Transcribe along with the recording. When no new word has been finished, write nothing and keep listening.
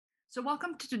So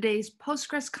welcome to today's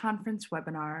Postgres conference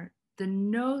webinar, the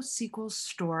NoSQL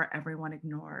Store Everyone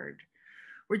Ignored.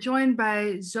 We're joined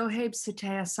by Zohaib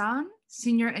Siteh-Hassan,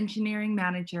 Senior Engineering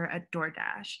Manager at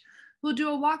DoorDash, who will do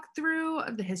a walkthrough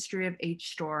of the history of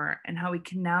HSTORE and how we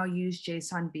can now use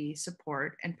JSONB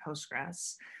support in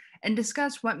Postgres, and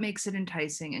discuss what makes it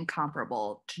enticing and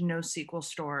comparable to NoSQL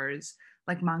stores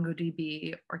like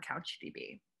MongoDB or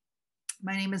CouchDB.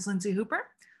 My name is Lindsay Hooper.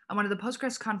 I'm one of the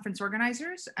Postgres conference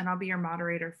organizers, and I'll be your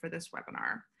moderator for this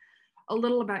webinar. A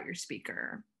little about your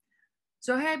speaker.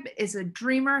 Zohaib is a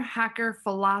dreamer, hacker,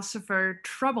 philosopher,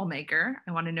 troublemaker.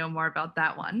 I want to know more about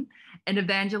that one. An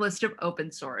evangelist of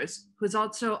open source, who is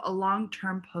also a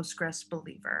long-term Postgres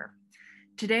believer.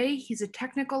 Today, he's a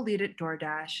technical lead at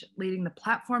DoorDash, leading the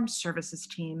platform services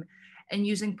team and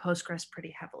using Postgres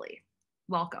pretty heavily.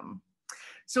 Welcome.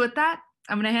 So with that,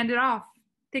 I'm going to hand it off.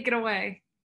 Take it away.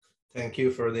 Thank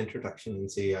you for the introduction,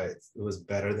 Lindsay. It was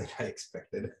better than I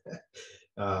expected.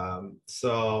 Hello,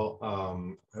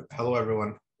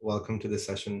 everyone. Welcome to this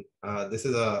session. This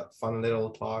is a fun little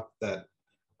talk that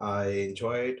I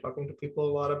enjoy talking to people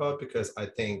a lot about because I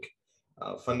think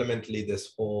fundamentally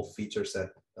this whole feature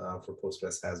set for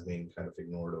Postgres has been kind of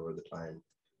ignored over the time.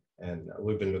 And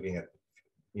we've been looking at,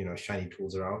 shiny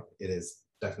tools around. It is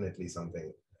definitely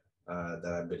something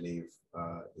that I believe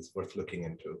is worth looking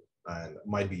into and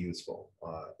might be useful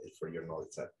for your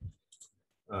knowledge set.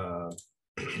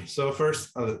 So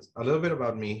first, a little bit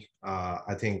about me.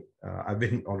 I think I've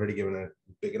been already given a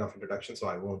big enough introduction, so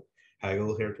I won't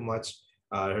haggle here too much.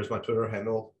 Here's my Twitter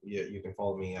handle. You can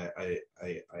follow me. I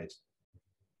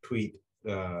tweet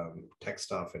tech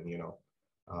stuff and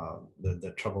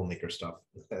the troublemaker stuff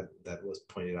that was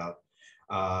pointed out.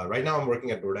 Right now, I'm working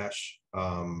at DoorDash.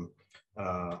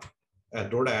 At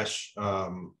DoorDash,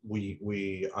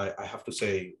 I have to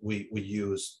say we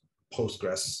use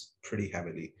Postgres pretty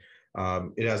heavily.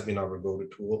 It has been our go-to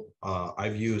tool. I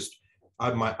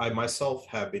myself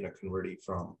have been a convertee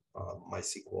from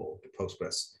MySQL to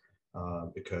Postgres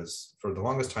because for the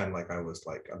longest time, I was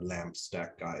like a LAMP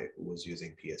stack guy who was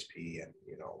using PHP and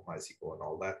MySQL and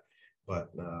all that.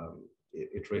 But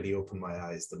it really opened my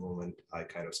eyes the moment I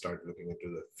kind of started looking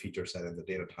into the feature set and the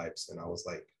data types. And I was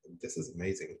like, this is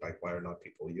amazing. Like, why are not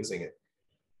people using it?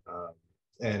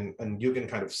 And you can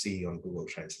kind of see on Google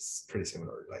Trends, it's pretty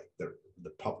similar. Like the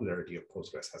popularity of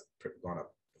Postgres has gone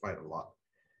up quite a lot.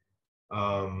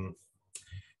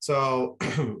 So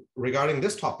regarding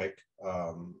this topic,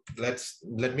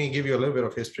 let me give you a little bit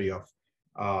of history of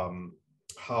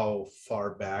how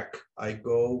far back I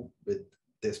go with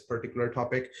this particular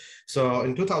topic. So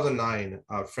in 2009,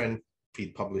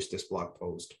 FriendFeed published this blog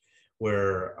post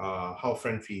where how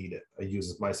FriendFeed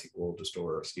uses MySQL to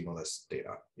store schemaless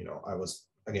data. I was,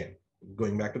 again,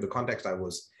 going back to the context, I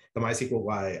was the MySQL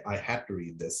guy. I had to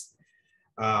read this.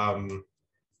 2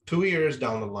 years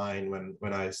down the line,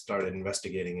 when I started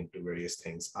investigating into various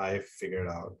things, I figured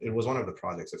out, it was one of the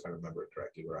projects, if I remember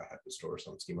correctly, where I had to store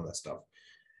some schemaless stuff.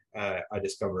 I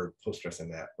discovered Postgres in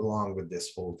that, along with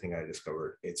this whole thing I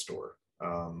discovered HSTORE.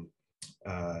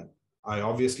 I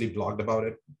obviously blogged about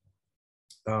it.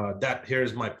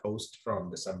 Here's my post from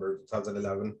December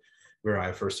 2011, where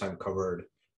I first time covered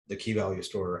the key value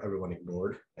store everyone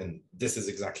ignored. And this is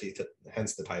exactly,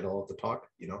 hence the title of the talk.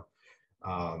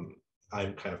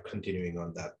 I'm kind of continuing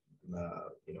on that,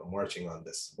 marching on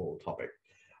this whole topic.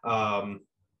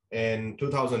 In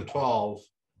 2012,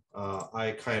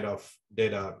 I kind of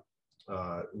did a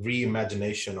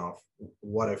reimagination of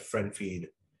what if FriendFeed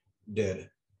did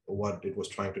what it was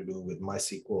trying to do with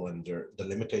MySQL and the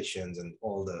limitations and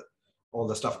all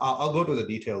the stuff. I'll go to the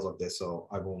details of this, so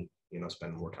I won't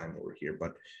spend more time over here.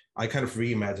 But I kind of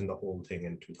reimagined the whole thing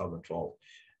in 2012,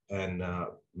 and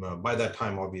by that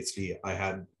time, obviously, I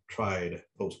had tried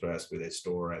Postgres with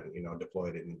HSTORE and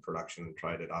deployed it in production and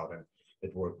tried it out, and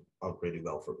it worked out really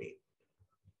well for me.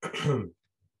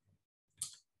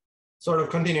 Sort of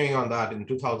continuing on that in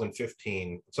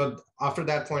 2015. So after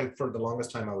that point, for the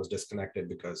longest time, I was disconnected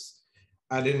because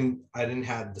I didn't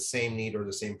have the same need or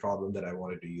the same problem that I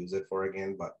wanted to use it for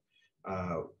again. But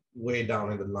way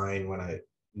down in the line, when I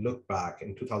look back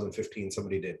in 2015,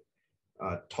 somebody did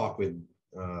talk with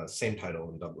same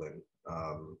title in Dublin.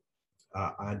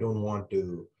 I don't want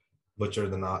to butcher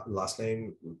the last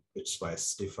name, which is by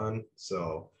Stefan.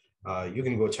 So you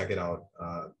can go check it out.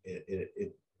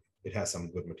 It has some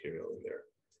good material in there.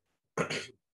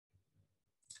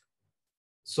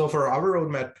 So for our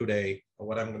roadmap today,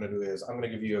 what I'm going to do is I'm going to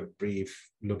give you a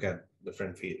brief look at the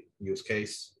FriendFeed use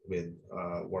case with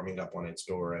warming up on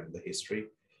HSTORE and the history.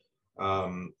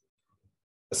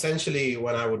 essentially,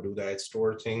 when I would do the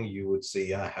HSTORE thing, you would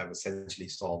see I have essentially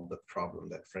solved the problem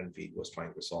that FriendFeed was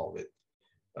trying to solve with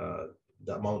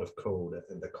the amount of code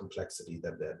and the complexity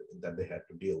that they had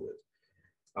to deal with.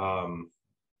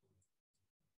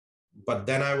 But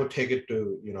then I would take it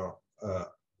to, you know,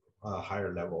 a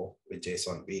higher level with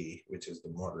JSONB, which is the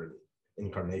modern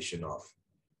incarnation of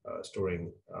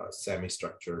storing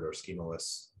semi-structured or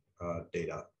schemaless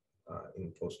data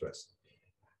in Postgres,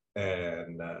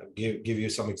 and give you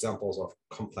some examples of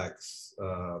complex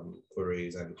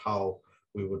queries and how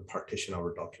we would partition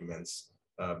our documents,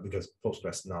 because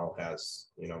Postgres now has,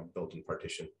 you know, built-in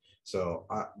partition. So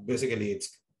basically,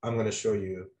 I'm going to show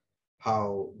you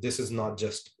how this is not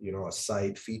just, you know, a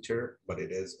side feature, but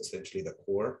it is essentially the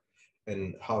core,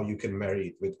 and how you can marry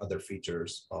it with other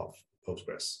features of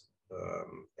Postgres,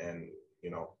 and,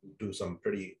 you know, do some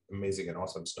pretty amazing and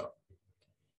awesome stuff.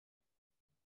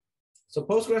 So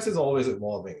Postgres is always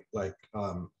evolving, like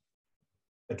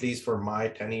at least for my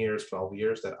 10 years, 12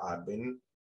 years that I've been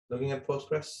looking at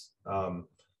Postgres,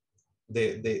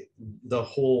 the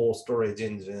whole storage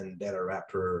engine, data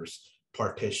wrappers,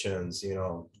 partitions, you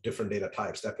know, different data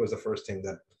types, that was the first thing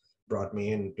that brought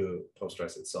me into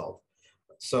Postgres itself.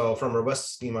 So from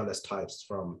robust schemaless types,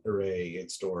 from array,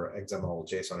 HSTORE, XML,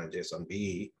 JSON, and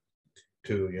JSONB,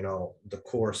 to, you know, the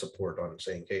core support on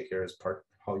saying, hey, here's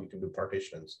how you can do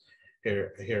partitions.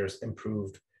 Here's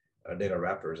improved data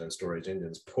wrappers and storage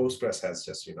engines. Postgres has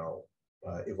just, you know,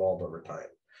 evolved over time.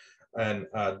 And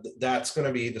that's going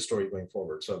to be the story going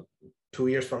forward. So 2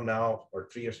 years from now or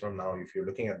 3 years from now, if you're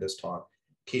looking at this talk,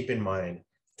 keep in mind,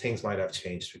 things might have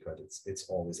changed because it's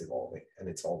always evolving and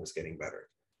it's always getting better.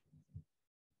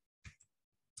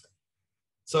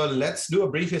 So let's do a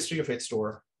brief history of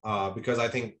HSTORE, because I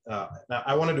think,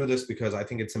 I want to do this because I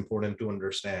think it's important to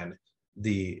understand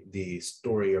the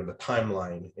story or the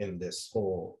timeline in this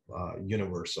whole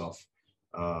universe of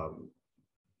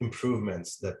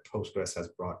improvements that Postgres has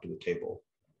brought to the table.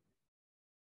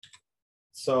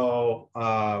 So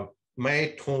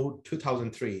May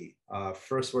 2003,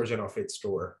 first version of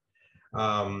HSTORE,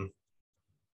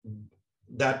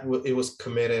 it was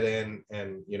committed in,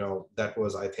 and, you know, that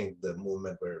was, I think, the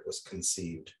moment where it was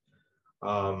conceived.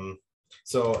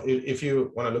 So if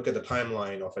you want to look at the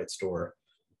timeline of HSTORE,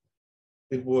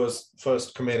 it was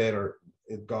first committed, or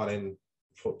it got in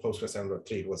Postgres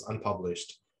 7.3, it was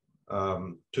unpublished.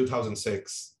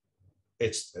 2006,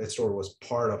 HSTORE was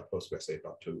part of Postgres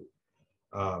 8.2.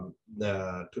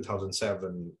 The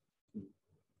 2007,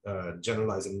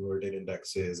 generalized inverted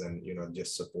indexes and, you know,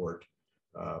 just support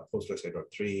Postgres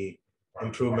 8.3,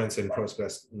 improvements in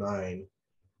Postgres 9,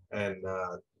 and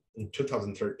in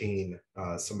 2013,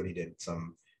 somebody did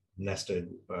some nested,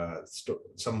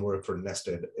 some work for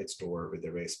nested HSTORE with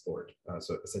array support.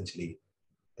 So essentially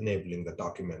enabling the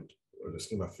document or the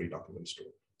schema-free document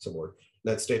support.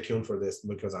 Let's stay tuned for this,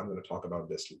 because I'm going to talk about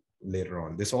this later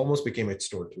on. This almost became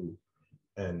HSTORE 2,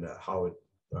 and how it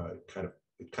kind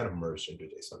of merged into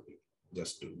JSONB,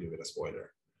 just to give it a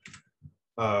spoiler.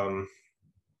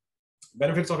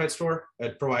 Benefits of HSTORE: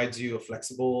 it provides you a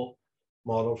flexible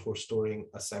model for storing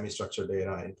a semi-structured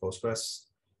data in Postgres.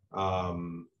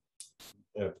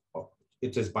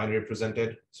 It is binary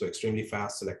presented, so extremely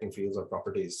fast. Selecting fields or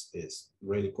properties is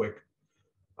really quick.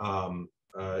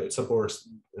 It supports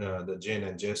the GIN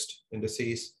and GIST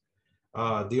indices.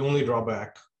 The only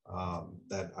drawback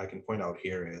that I can point out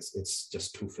here is it's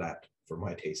just too flat for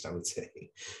my taste, I would say,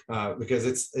 because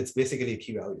it's basically a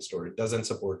key value store. It doesn't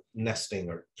support nesting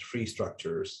or tree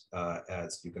structures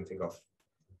as you can think of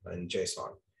in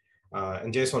JSON.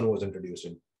 And JSON was introduced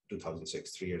in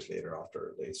 2006, 3 years later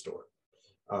after the HSTORE.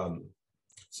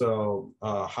 So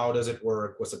how does it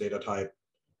work? What's the data type?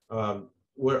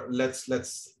 Let's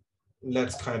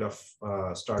kind of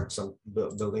start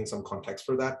building some context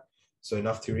for that. So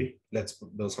enough theory, let's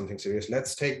build something serious.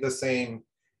 Let's take the same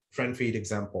FriendFeed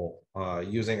example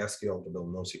using SQL to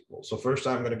build NoSQL. So first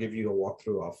I'm going to give you a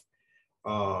walkthrough of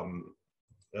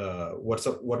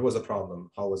what was the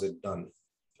problem, how was it done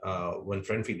when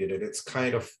FriendFeed did it. It's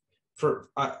kind of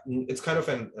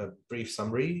a brief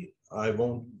summary. I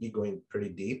won't be going pretty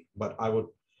deep, but I would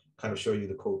kind of show you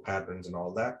the code patterns and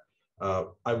all that.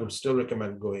 I would still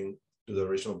recommend going to the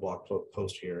original blog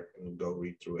post here and go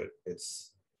read through it.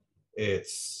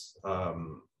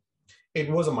 It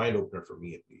was a mind opener for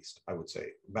me, at least, I would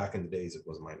say. Back in the days, it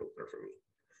was a mind opener for me.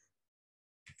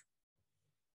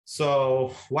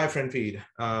 So why FriendFeed?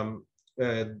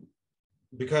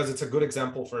 Because it's a good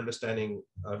example for understanding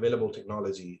available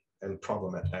technology and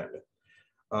problem at hand.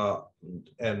 I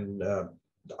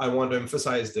want to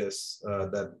emphasize this,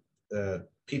 that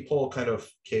people kind of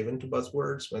cave into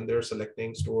buzzwords when they're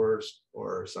selecting stores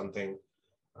or something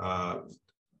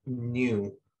new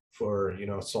for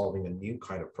solving a new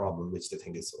kind of problem, which they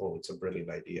think is, oh, it's a brilliant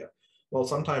idea. Well,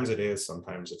 sometimes it is,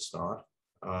 sometimes it's not.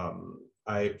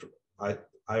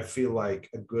 I feel like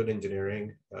a good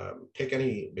engineering, take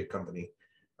any big company,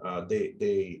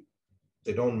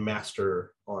 they don't master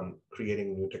on creating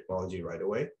new technology right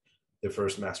away. They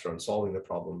first master on solving the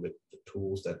problem with the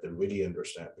tools that they really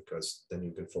understand, because then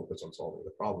you can focus on solving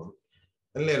the problem.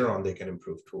 And later on, they can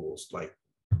improve tools. Like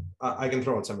I can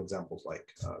throw out some examples like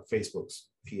Facebook's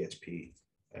PHP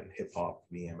and hip hop,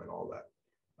 VM, and all that.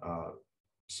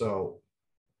 So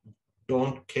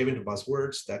don't cave into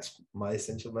buzzwords. That's my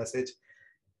essential message.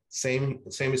 Same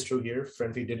is true here.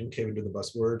 FriendFeed didn't cave into the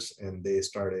buzzwords, and they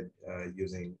started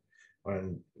using,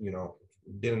 and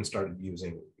didn't start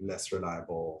using less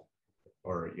reliable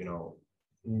or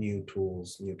new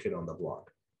tools, new kid on the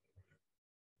block.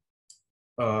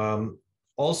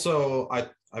 Also,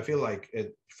 I feel like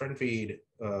FriendFeed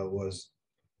was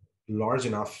large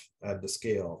enough at the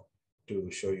scale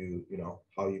to show you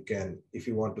how you can, if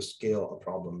you want to scale a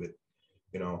problem with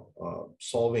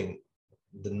solving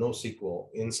the NoSQL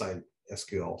inside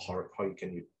SQL, how you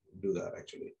can do that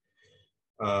actually.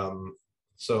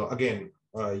 So again,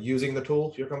 using the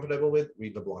tool if you're comfortable with,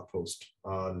 read the blog post.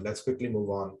 Let's quickly move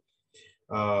on.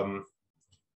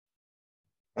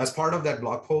 As part of that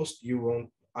blog post,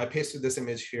 I pasted this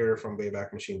image here from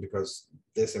Wayback Machine because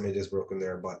this image is broken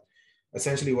there, but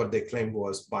essentially what they claimed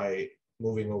was by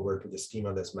moving over to the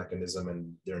schema-less mechanism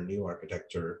and their new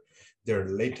architecture, their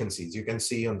latencies, you can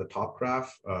see on the top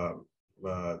graph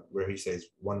where he says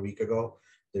 1 week ago,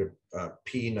 their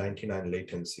P99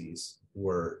 latencies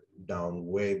were down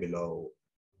way below,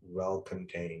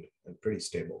 well-contained and pretty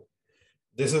stable.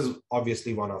 This is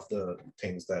obviously one of the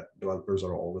things that developers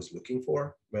are always looking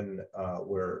for when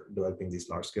we're developing these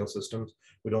large-scale systems.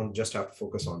 We don't just have to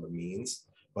focus on the means,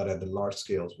 but at the large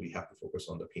scales, we have to focus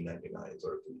on the P99s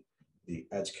or the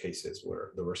edge cases,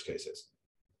 where the worst cases.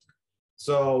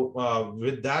 So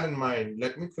with that in mind,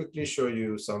 let me quickly show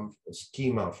you some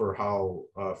schema for how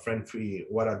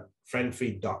what a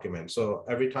FriendFeed document. So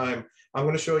every time I'm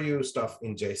going to show you stuff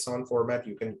in JSON format,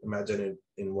 you can imagine it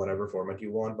in whatever format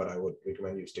you want, but I would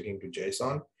recommend you sticking to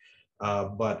JSON.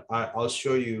 But I'll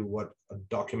show you what a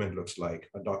document looks like.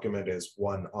 A document is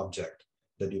one object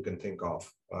that you can think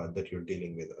of that you're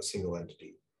dealing with, a single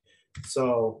entity.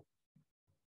 So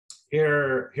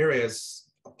here is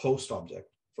a post object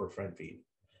for FriendFeed.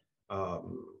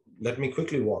 Let me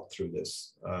quickly walk through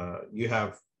this. You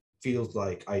have fields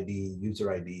like ID,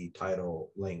 user ID, title,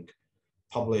 link,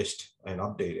 published and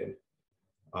updated.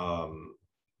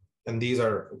 And these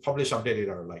are published, updated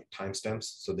are like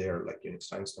timestamps. So they are like Unix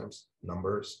timestamps,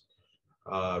 numbers.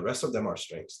 Rest of them are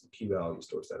strings, the key value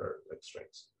stores that are like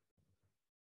strings.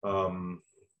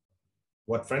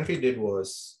 What FriendFeed did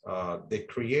was they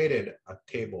created a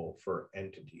table for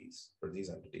entities, for these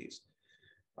entities,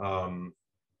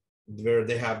 where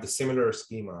they have the similar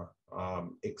schema,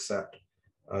 except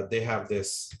they have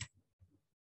this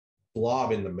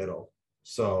blob in the middle.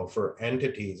 So for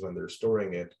entities, when they're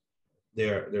storing it,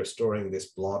 they're storing this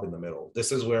blob in the middle.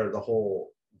 This is where the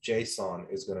whole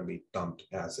JSON is going to be dumped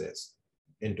as is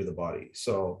into the body.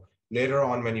 So later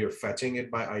on, when you're fetching it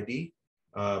by ID,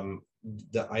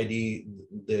 the ID,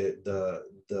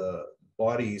 the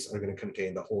bodies are going to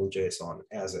contain the whole JSON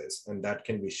as is, and that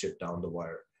can be shipped down the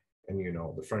wire, and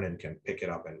the front end can pick it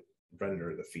up and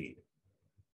render the feed.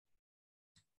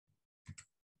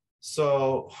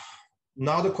 So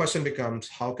now the question becomes,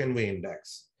 how can we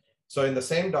index? So in the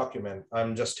same document,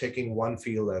 I'm just taking one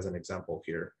field as an example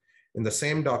here. In the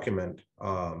same document,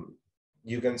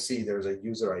 you can see there's a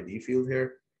user ID field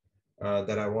here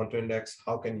that I want to index.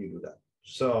 How can you do that?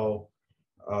 So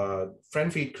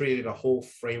FriendFeed created a whole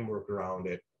framework around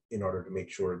it in order to make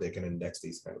sure they can index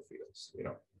these kind of fields.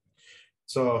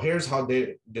 So here's how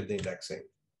they did the indexing.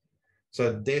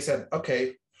 So they said,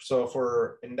 okay, so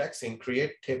for indexing,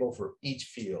 create a table for each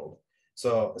field.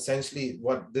 So essentially,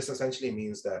 what this essentially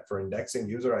means that for indexing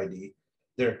user ID,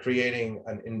 they're creating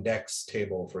an index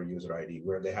table for user ID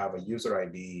where they have a user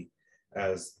ID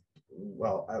as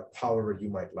well, however you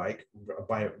might like,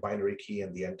 a binary key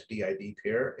and the entity ID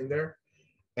pair in there,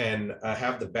 and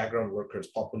have the background workers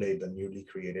populate the newly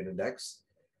created index.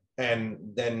 And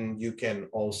then you can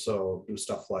also do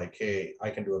stuff like, hey,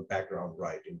 I can do a background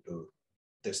write into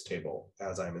this table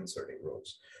as I'm inserting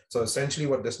rows. So essentially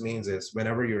what this means is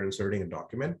whenever you're inserting a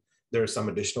document, there's some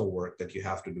additional work that you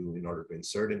have to do in order to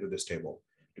insert into this table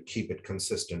to keep it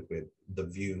consistent with the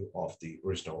view of the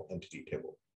original entity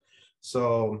table.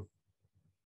 So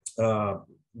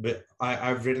but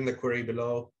I've written the query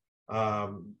below.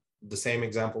 The same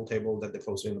example table that they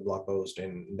posted in the blog post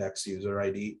in index user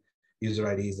ID. User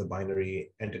ID is the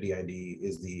binary, entity ID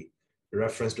is the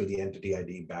reference to the entity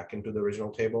ID back into the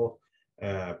original table.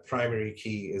 Primary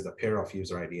key is the pair of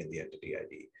user ID and the entity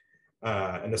ID.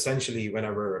 And essentially,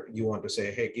 whenever you want to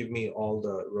say, hey, give me all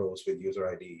the rows with user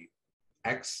ID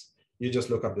X, you just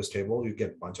look up this table, you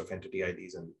get a bunch of entity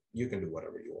IDs, and you can do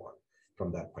whatever you want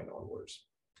from that point onwards.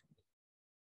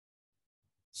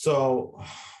 So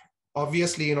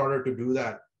obviously, in order to do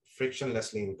that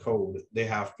frictionlessly in code, they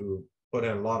have to put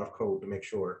in a lot of code to make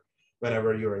sure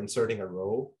whenever you're inserting a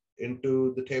row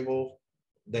into the table,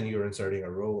 then you're inserting a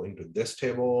row into this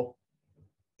table.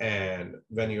 And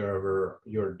whenever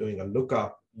you're doing a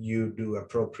lookup, you do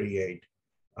appropriate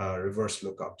reverse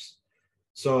lookups.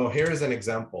 So here is an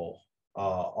example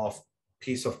of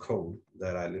piece of code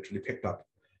that I literally picked up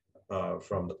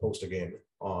from the post again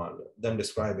on them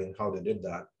describing how they did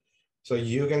that. So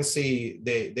you can see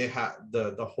they have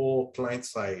the whole client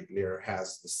side layer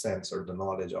has the sense or the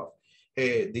knowledge of,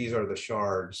 hey, these are the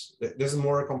shards. This is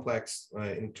more complex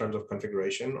in terms of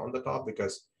configuration on the top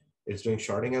because it's doing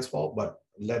sharding as well, but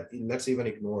let's even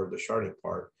ignore the sharding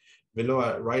part.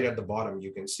 Below, right at the bottom,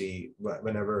 you can see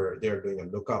whenever they're doing a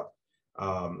lookup,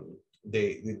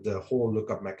 the whole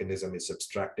lookup mechanism is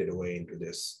abstracted away into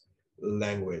this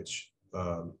language.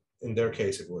 In their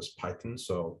case, it was Python,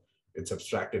 so it's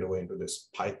abstracted away into this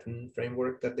Python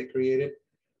framework that they created.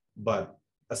 But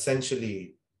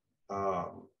essentially,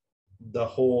 the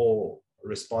whole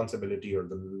responsibility or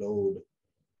the load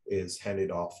is handed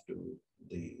off to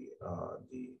the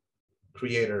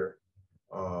creator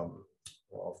of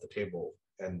the table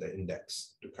and the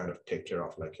index to kind of take care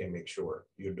of, like, hey, make sure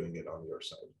you're doing it on your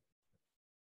side.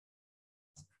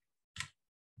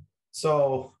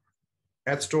 So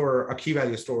HSTORE, a key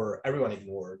value store, everyone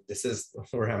ignored. This is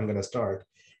where I'm going to start.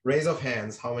 Raise of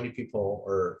hands, how many people,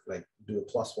 or like do a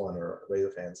 +1 or raise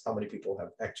of hands, how many people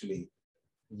have actually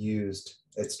used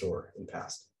HSTORE in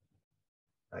past?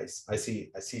 Nice. I see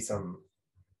some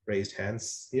raised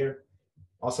hands here.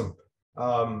 Awesome.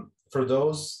 For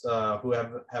those who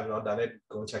have not done it,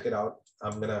 go check it out.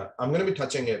 I'm gonna be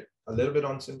touching it a little bit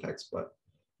on syntax, but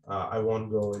I won't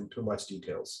go into too much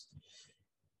details.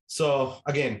 So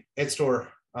again, HSTORE,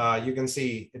 you can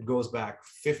see it goes back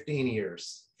 15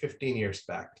 years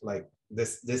back. Like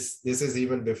this is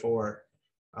even before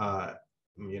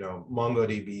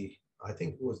MongoDB. I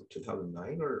think it was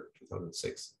 2009 or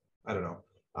 2006. I don't know.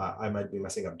 I might be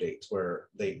messing up dates where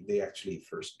they actually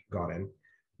first got in,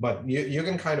 but you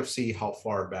can kind of see how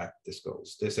far back this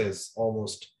goes. This is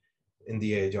almost in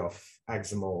the age of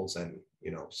XMLs and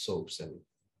SOAPs, and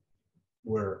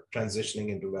we're transitioning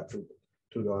into Web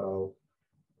 2.0.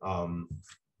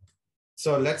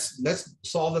 So let's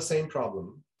solve the same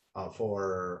problem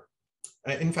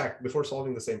in fact, before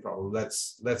solving the same problem,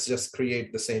 let's just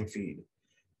create the same feed,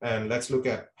 and let's look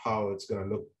at how it's going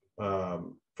to look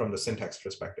from the syntax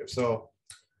perspective. So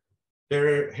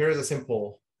here's a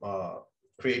simple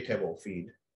create table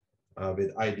feed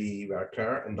with ID,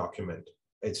 varchar, and document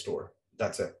HSTORE.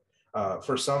 That's it.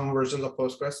 For some versions of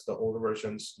Postgres, the older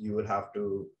versions, you would have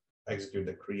to execute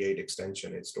the create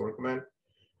extension HSTORE command,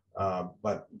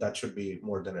 but that should be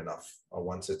more than enough.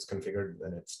 Once it's configured,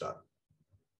 then it's done.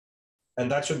 And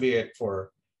that should be it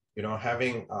for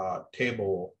having a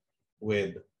table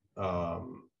with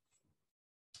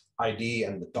ID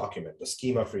and the document, the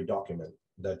schema-free document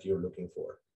that you're looking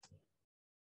for.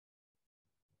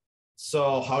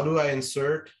 So how do I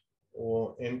insert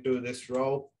into this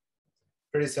row?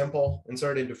 Pretty simple.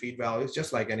 Insert into feed values,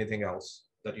 just like anything else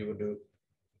that you would do.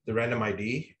 The random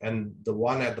ID and the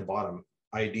one at the bottom,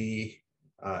 ID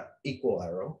equal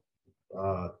arrow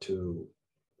to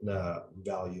the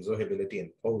values, ability, and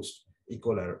post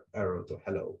equal arrow to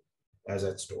hello as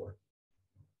HSTORE.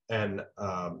 And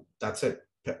that's it.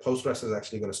 Postgres is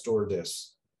actually going to store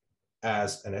this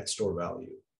as an HSTORE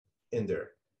value in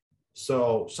there.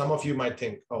 So some of you might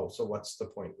think, oh, so what's the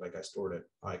point? Like, I stored it,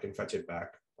 I can fetch it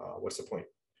back. What's the point?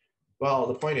 Well,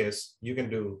 the point is you can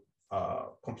do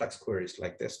complex queries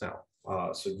like this now.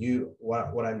 So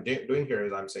what I'm doing here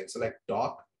is I'm saying select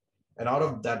doc, and out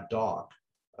of that doc,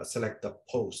 select the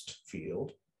post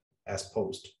field as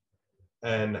post.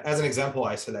 And as an example,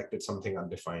 I selected something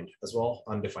undefined as well,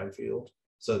 undefined field.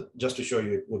 So just to show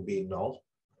you, it would be null.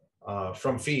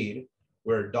 From feed,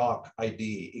 where doc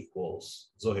ID equals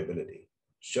Zohability,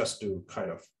 just to kind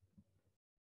of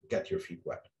get your feet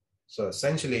wet. So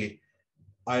essentially,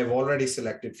 I've already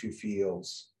selected few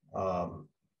fields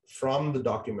from the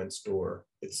document store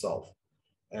itself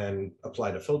and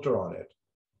applied a filter on it.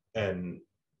 And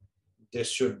this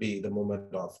should be the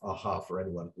moment of aha for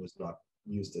anyone who has not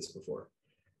used this before,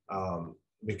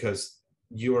 because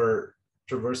you're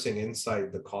traversing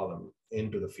inside the column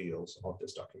into the fields of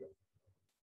this document.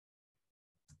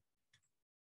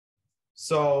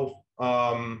 So,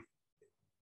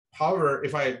 however,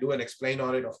 if I do an explain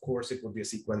on it, of course, it would be a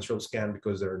sequential scan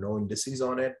because there are no indices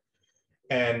on it.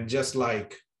 And just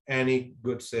like any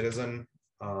good citizen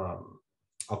of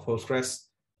Postgres,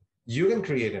 you can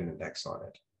create an index on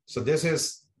it. So this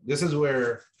is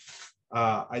where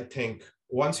I think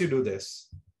once you do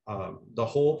this, the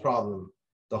whole problem,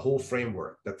 the whole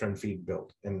framework that FriendFeed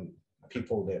built and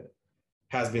people did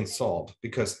has been solved,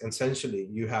 because essentially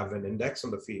you have an index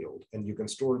on the field and you can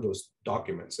store those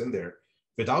documents in there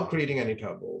without creating any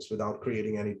tables, without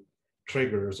creating any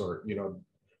triggers or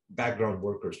background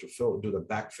workers to do the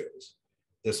backfills.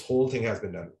 This whole thing has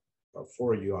been done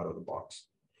for you out of the box.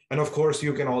 And of course,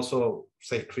 you can also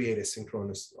say create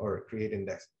asynchronous or create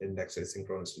indexes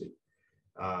synchronously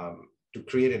to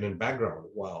create it in background.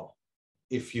 Well,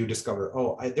 if you discover,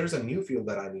 oh, there's a new field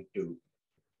that I need to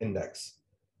index.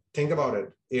 Think about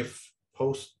it. If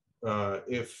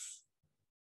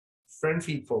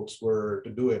FriendFeed folks were to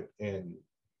do it in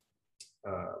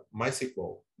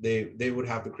MySQL, they would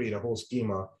have to create a whole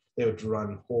schema. They would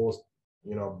run whole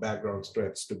background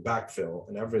scripts to backfill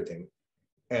and everything.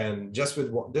 And just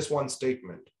with this one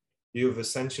statement, you've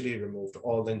essentially removed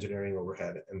all the engineering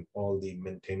overhead and all the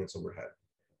maintenance overhead,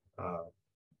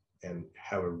 and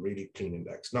have a really clean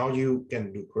index. Now you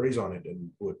can do queries on it, and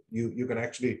you can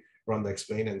actually run the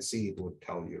explain and see it would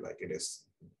tell you like it is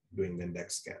doing the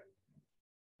index scan.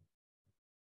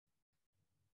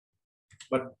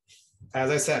 But as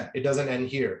I said, it doesn't end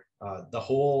here. The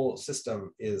whole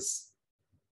ecosystem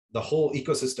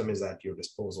is at your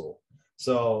disposal.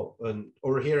 So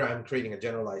over here, I'm creating a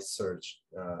generalized search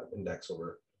index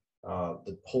over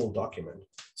the whole document.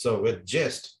 So with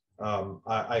gist,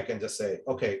 I can just say,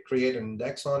 okay, create an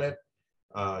index on it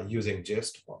using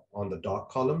gist on the doc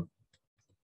column.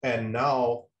 And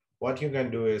now what you can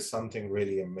do is something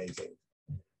really amazing.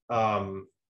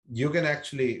 You can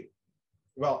actually,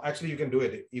 well, actually you can do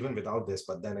it even without this,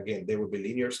 but then again, they would be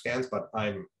linear scans, but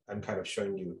I'm kind of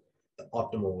showing you the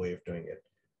optimal way of doing it.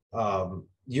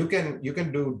 You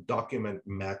can do document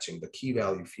matching, the key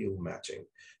value field matching.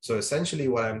 So essentially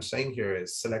what I'm saying here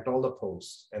is select all the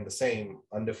posts and the same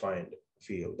undefined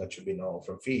field that should be null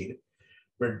from feed,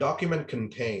 where document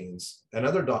contains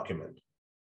another document,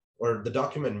 or the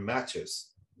document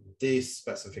matches this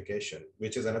specification,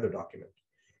 which is another document.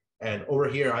 And over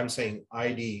here, I'm saying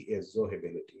ID is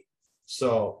zohability.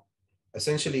 So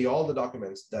essentially all the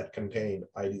documents that contain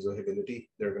ID zohability,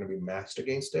 they're going to be matched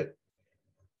against it.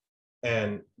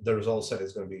 And the result set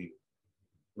is going to be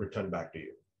returned back to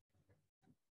you.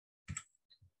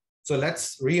 So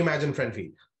let's reimagine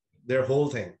FriendFeed, their whole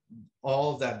thing,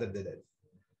 all of that they did.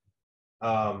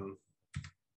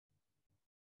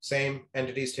 Same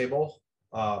entities table.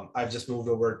 I've just moved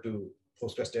over to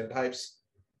Postgres data types,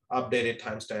 updated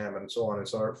timestamp, and so on and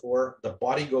so forth. The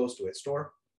body goes to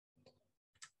HSTORE.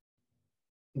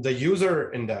 The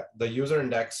user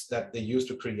index that they used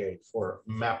to create for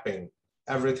mapping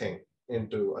everything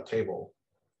into a table,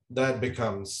 that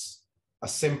becomes a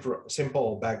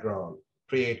simple background,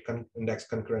 create index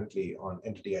concurrently on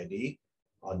entity ID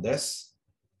on this,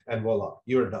 and voila,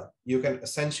 you're done. You can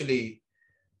essentially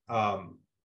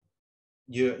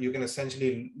you can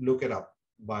essentially look it up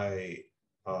by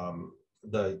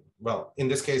in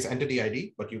this case entity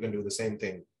ID, but you can do the same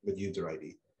thing with user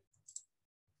ID.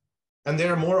 And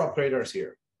there are more operators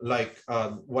here. Like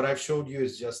what I've showed you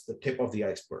is just the tip of the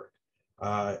iceberg.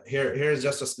 Here's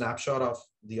just a snapshot of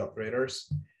the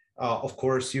operators. Of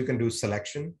course, you can do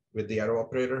selection with the arrow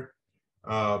operator.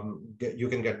 You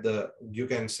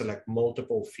can select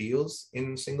multiple fields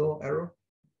in single arrow,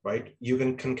 right? You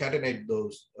can concatenate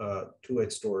those to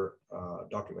HSTORE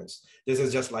documents. This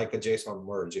is just like a JSON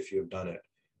merge if you've done it.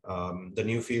 The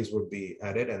new fields would be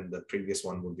added and the previous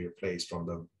one would be replaced from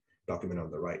the document on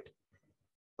the right.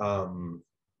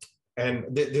 And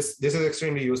this is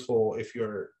extremely useful if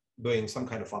you're doing some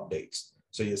kind of updates.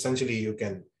 So essentially you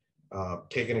can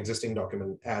take an existing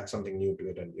document, add something new to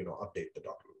it, and update the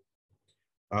document.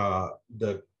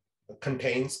 The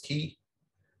contains key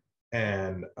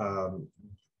and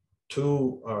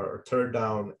third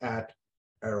down at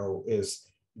arrow is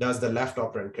does the left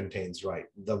operand contains right,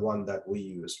 the one that we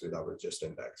used with our gist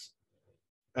index,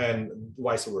 and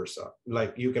vice versa.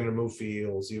 Like you can remove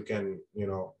fields, you can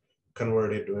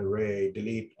convert it to an array,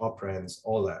 delete operands,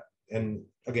 all that. And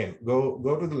again, go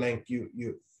to the link.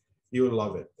 You'll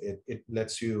love it. It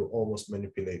lets you almost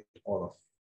manipulate all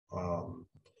of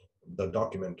the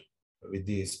document with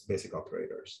these basic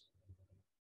operators.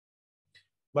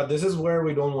 But this is where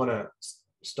we don't want to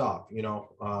stop.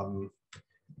 The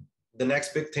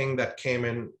next big thing that came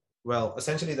in, well,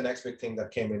 essentially the next big thing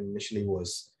that came in initially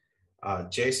was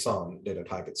JSON data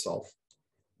type itself,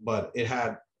 but it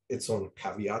had its own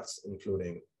caveats,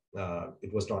 including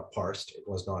it was not parsed, it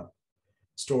was not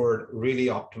stored really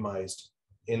optimized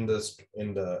on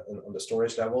the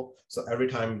storage level. So every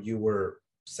time you were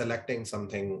selecting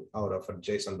something out of a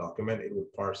JSON document, it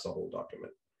would parse the whole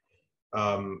document.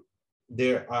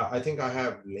 I think I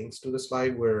have links to the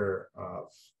slide where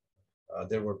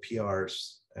there were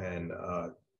PRs and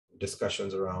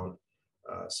discussions around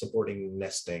supporting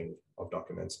nesting of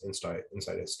documents inside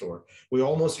HSTORE. We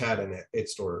almost had an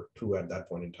HSTORE 2 at that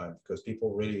point in time because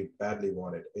people really badly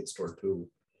wanted HSTORE 2,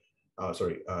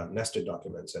 nested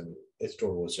documents, and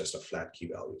HSTORE was just a flat key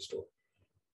value store.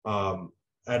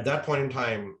 At that point in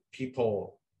time,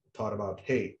 people thought about,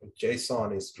 hey,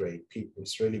 JSON is great.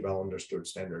 It's really well understood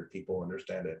standard. People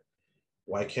understand it.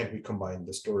 Why can't we combine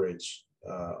the storage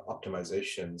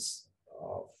optimizations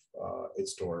of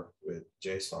HSTORE with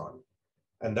JSON?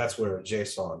 And that's where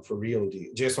JSON for real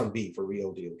deal, JSONB for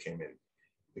real deal came in,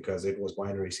 because it was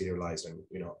binary serialized and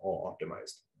all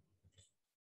optimized.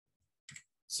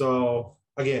 So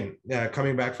again,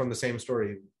 coming back from the same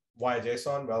story, why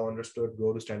JSON? Well understood,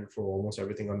 go to standard for almost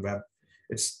everything on web.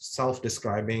 It's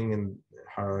self-describing in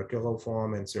hierarchical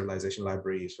form, and serialization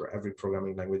libraries for every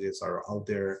programming languages are out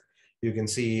there. You can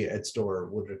see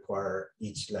HSTORE would require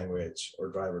each language or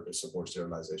driver to support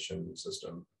serialization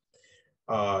system.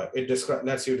 It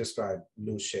lets you describe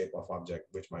loose shape of object,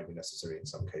 which might be necessary in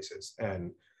some cases.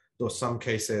 And those some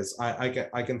cases,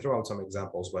 I can throw out some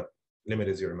examples, but limit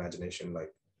is your imagination,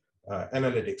 like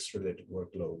analytics related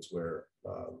workloads where,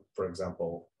 for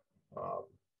example,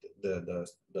 the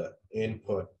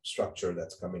input structure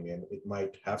that's coming in, it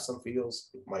might have some fields,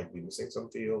 it might be missing some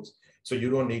fields. So you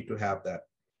don't need to have that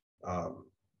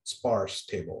sparse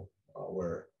table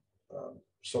where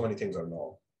so many things are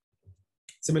null.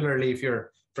 Similarly, if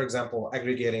you're, for example,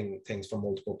 aggregating things from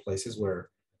multiple places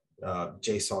where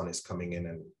JSON is coming in,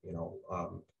 and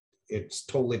it's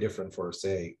totally different for,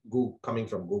 say, Google, coming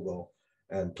from Google,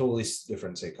 and totally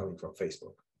different, say, coming from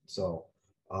Facebook. So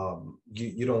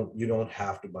you don't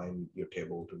have to bind your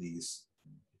table to these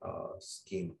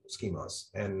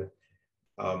schemas. And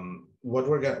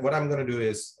what I'm going to do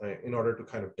is, in order to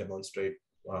kind of demonstrate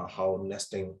how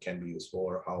nesting can be useful,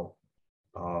 or how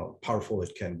powerful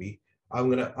it can be, I'm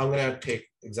gonna take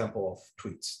example of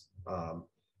tweets.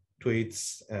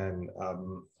 Tweets, and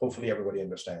hopefully everybody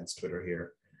understands Twitter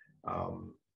here.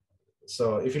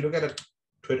 So if you look at a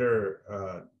Twitter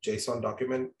JSON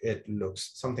document, it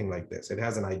looks something like this. It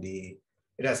has an ID,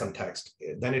 it has some text,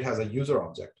 then it has a user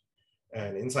object,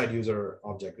 and inside user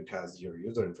object, it has your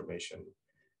user information.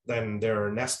 Then there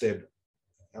are nested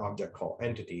object called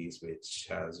entities, which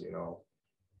has,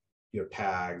 your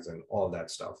tags and all that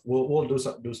stuff. We'll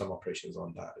do some operations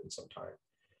on that in some time.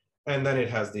 And then it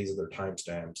has these other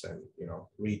timestamps and,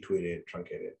 retweeted,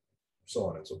 truncated, so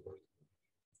on and so forth.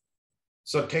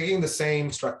 So taking the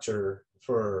same structure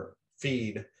for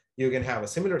feed, you can have a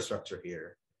similar structure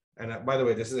here. And by the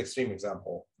way, this is extreme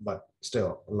example, but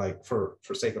still, like for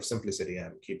sake of simplicity,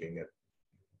 I'm keeping it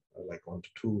like on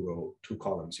two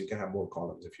columns. You can have more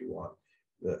columns if you want.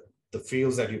 The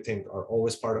fields that you think are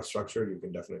always part of structure, you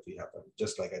can definitely have them,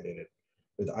 just like I did it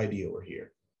with ID over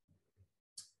here.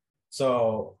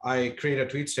 So I create a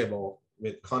tweets table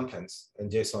with contents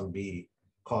and JSONB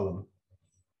column.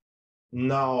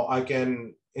 Now I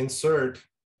can insert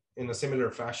in a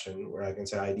similar fashion where I can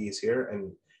say ID is here,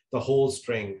 and the whole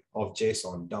string of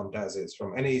JSON dumped as is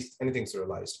from anything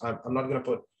serialized. I'm not going to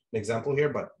put an example here,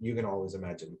 but you can always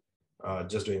imagine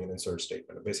just doing an insert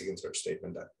statement, a basic insert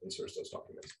statement that inserts those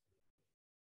documents.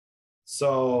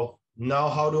 So now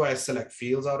how do I select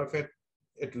fields out of it?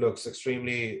 It looks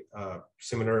extremely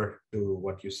similar to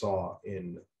what you saw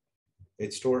in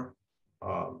HSTORE.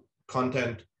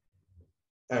 Content,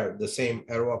 the same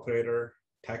arrow operator,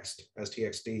 text as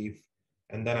txt,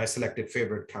 and then I selected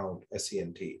favorite count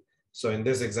SCNT. So in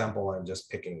this example, I'm just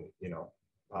picking,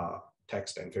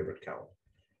 text and favorite count.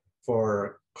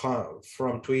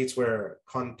 From tweets where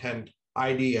content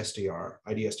IDSTR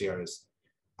is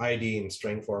ID in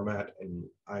string format, and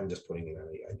I'm just putting in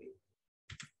any ID.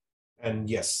 And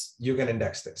yes, you can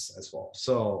index this as well.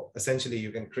 So essentially,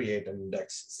 you can create an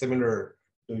index similar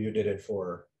to you did it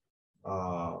for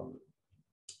HSTORE,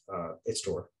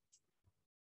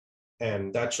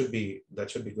 and that should be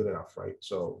good enough, right?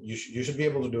 So you should be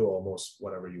able to do almost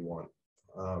whatever you want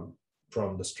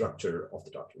from the structure of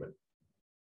the document.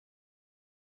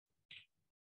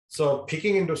 So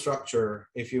picking into structure,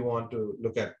 if you want to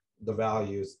look at the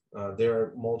values, there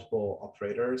are multiple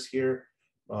operators here.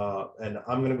 And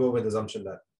I'm going to go with the assumption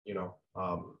that,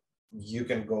 you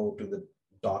can go to the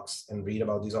docs and read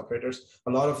about these operators.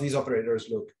 A lot of these operators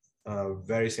look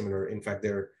very similar. In fact,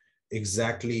 they're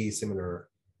exactly similar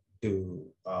to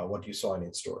what you saw in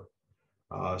HSTORE.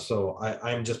 So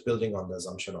I'm just building on the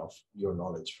assumption of your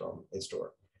knowledge from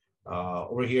HSTORE.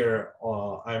 Over here,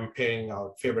 I'm pairing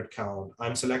out favorite count.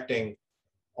 I'm selecting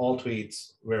all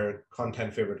tweets where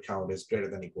content favorite count is greater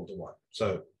than equal to 1.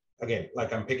 So again,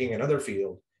 like I'm picking another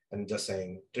field and just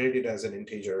saying treat it as an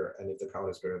integer, and if the count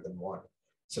is greater than 1,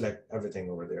 select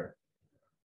everything over there.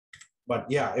 But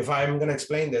yeah, if I'm going to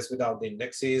explain this without the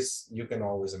indexes, you can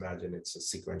always imagine it's a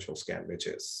sequential scan, which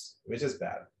is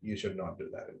bad. You should not do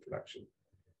that in production.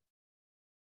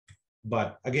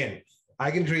 But again, I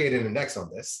can create an index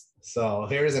on this. So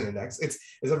here is an index. It's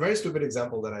a very stupid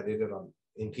example that I did it on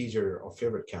integer of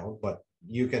favorite count, but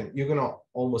you can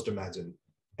almost imagine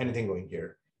anything going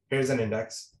here. Here's an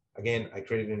index. Again, I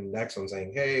created an index on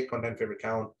saying, hey, content favorite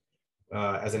count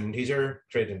as an integer,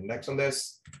 create an index on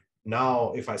this.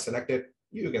 Now, if I select it,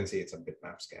 you can see it's a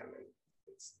bitmap scan, and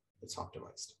it's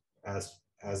optimized as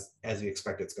you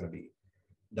expect it's going to be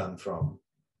done from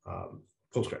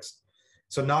Postgres.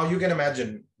 So now you can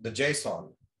imagine the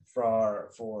JSON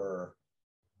for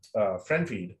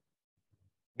FriendFeed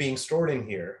being stored in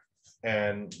here,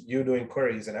 and you doing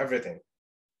queries and everything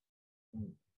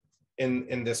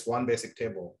in this one basic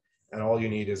table, and all you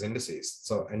need is indices.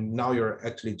 So, and now you're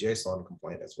actually JSON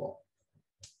compliant as well.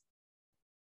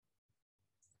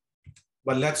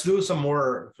 But let's do some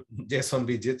more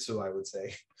JSONB jitsu, I would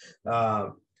say.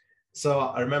 So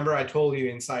I remember I told you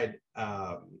inside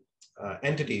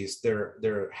entities,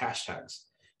 they're hashtags.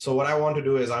 So what I want to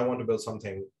do is I want to build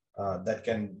something that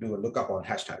can do a lookup on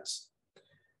hashtags.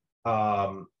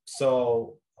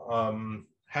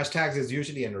 Hashtags is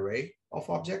usually an array of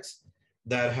objects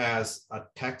that has a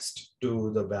text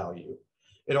to the value.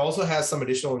 It also has some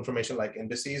additional information like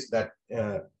indices that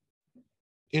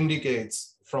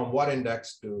indicates from what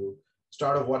index to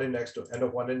start of what index to end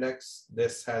of what index.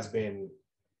 This has been,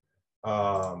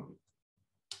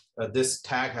 this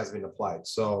tag has been applied.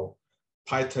 So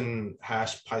Python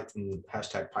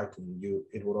hashtag Python,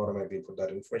 it would automatically put that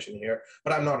information here,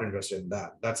 but I'm not interested in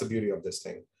that. That's the beauty of this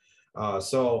thing.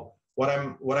 So what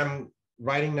I'm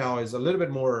writing now is a little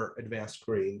bit more advanced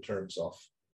query in terms of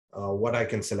what I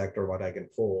can select or what I can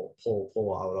pull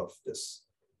out of this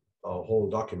whole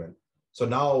document. So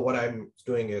now what I'm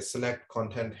doing is select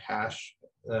content hash.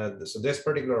 So this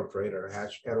particular operator,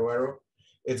 hash arrow,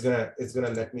 it's gonna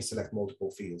let me select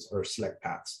multiple fields or select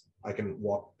paths. I can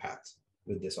walk paths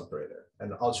with this operator,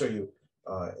 and I'll show you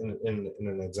in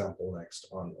an example next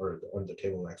on the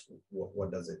table next.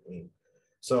 What does it mean?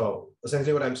 So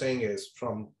essentially, what I'm saying is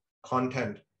from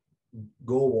content,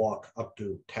 go walk up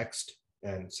to text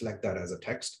and select that as a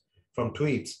text. From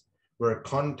tweets, where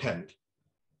content,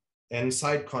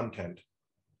 inside content,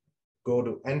 go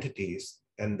to entities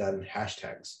and then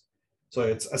hashtags. So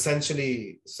it's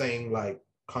essentially saying, like,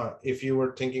 if you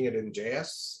were thinking it in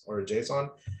JS or JSON,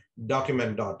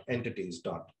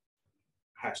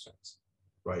 document.entities.hashtags,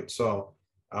 right? So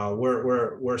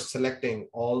we're selecting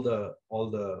all the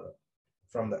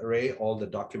from the array, all the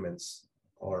documents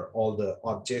or all the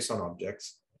JSON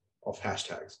objects of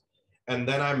hashtags. And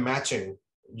then I'm matching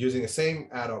using the same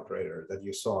add operator that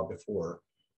you saw before.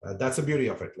 That's the beauty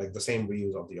of it, like the same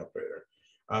reuse of the operator.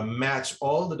 Match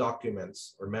all the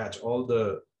documents or match all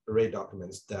the array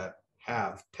documents that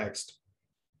have text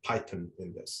Python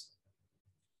in this.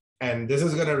 And this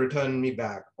is going to return me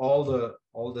back all the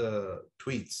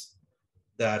tweets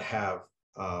that have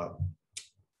a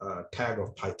tag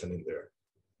of Python in there.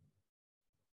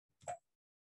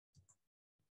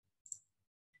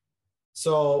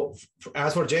 So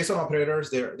as for JSON operators,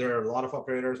 there are a lot of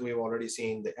operators. We've already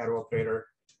seen the arrow operator,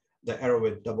 the arrow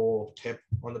with double tip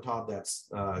on the top, that's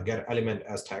get element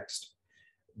as text.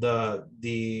 The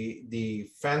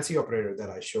fancy operator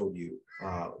that I showed you,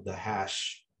 the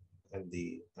hash and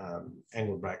the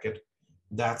angle bracket,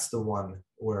 that's the one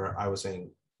where I was saying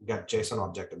get JSON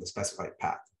object of the specified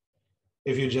path.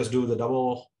 If you just do the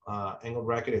double angle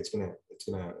bracket, it's gonna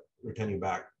return you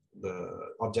back the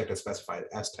object as specified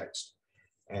as text.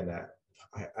 And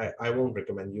I won't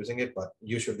recommend using it, but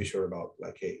you should be sure about,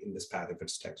 like, hey, in this path, if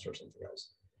it's text or something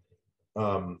else.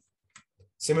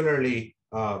 Similarly,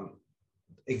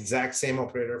 exact same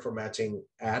operator for matching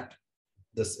at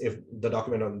this. If the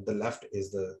document on the left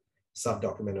is the sub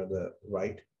document on the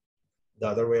right, the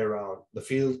other way around, the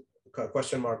field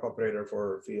question mark operator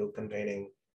for field containing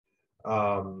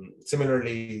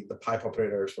Similarly, the pipe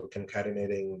operators for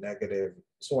concatenating, negative,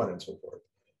 so on and so forth.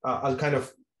 I'll kind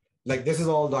of, like, this is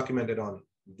all documented on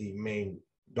the main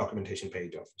documentation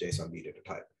page of JSONB data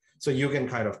type. So you can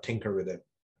kind of tinker with it.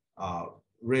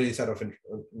 Really set of,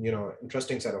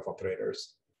 interesting set of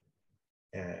operators.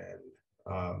 And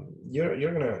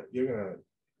you're gonna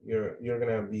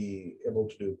be able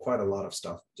to do quite a lot of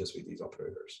stuff just with these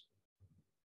operators.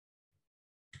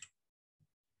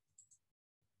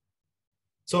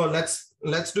 So let's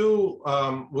do,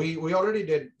 we already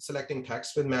did selecting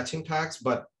text with matching tags,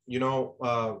 but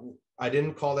I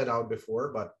didn't call it out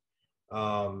before, but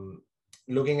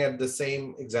looking at the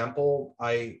same example,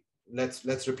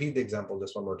 let's repeat the example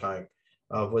just one more time.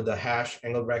 With the hash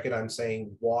angle bracket, I'm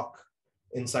saying walk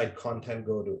inside content,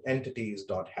 go to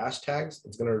entities.hashtags.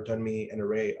 It's going to return me an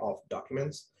array of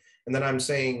documents. And then I'm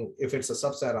saying if it's a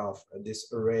subset of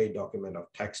this array document of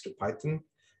text to Python,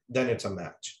 then it's a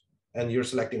match. And you're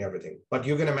selecting everything. But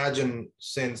you can imagine,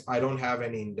 since I don't have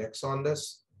any index on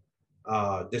this,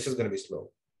 this is going to be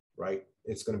slow, right?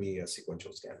 It's going to be a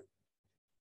sequential scan.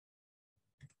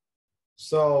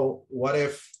 So what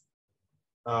if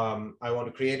I want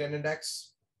to create an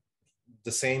index?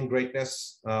 The same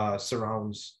greatness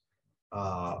surrounds,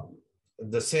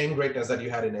 the same greatness that you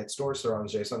had in HSTORE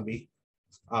surrounds JSONB.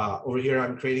 Over here,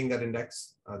 I'm creating that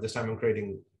index. This time I'm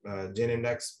creating gin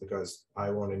index because I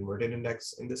want inverted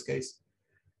index in this case.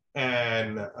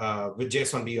 And with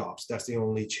JSONB ops, that's the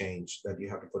only change that you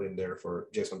have to put in there for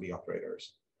JSONB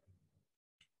operators.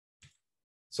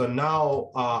 So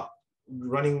now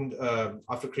running,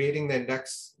 after creating the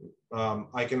index,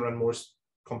 I can run more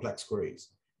complex queries.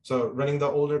 So running the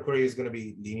older query is going to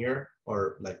be linear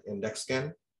or like index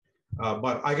scan,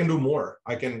 but I can do more.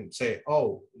 I can say,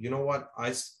 oh, you know what?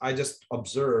 I just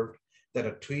observed that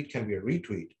a tweet can be a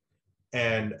retweet,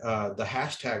 and the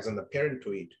hashtags on the parent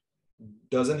tweet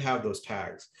doesn't have those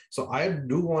tags. So I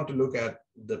do want to look at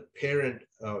the parent,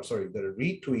 the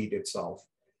retweet itself,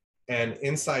 and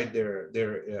inside there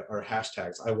are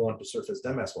hashtags. I want to surface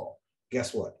them as well.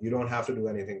 Guess what? You don't have to do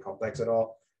anything complex at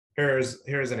all. Here's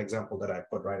an example that I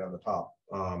put right on the top.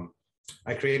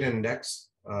 I create an index.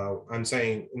 I'm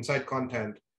saying inside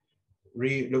content,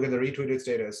 look at the retweeted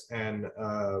status, and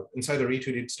inside the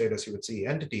retweeted status, you would see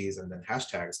entities and then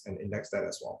hashtags, and index that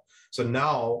as well. So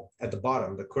now at the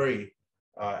bottom, the query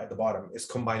at the bottom is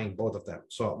combining both of them.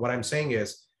 So what I'm saying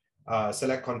is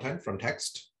select content from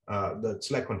text,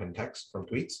 select content text from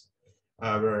tweets,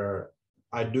 where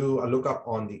I do a lookup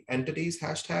on the entities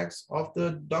hashtags of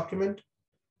the document.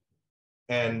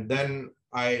 And then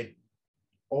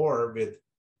or with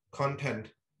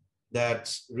content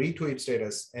that's retweet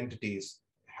status entities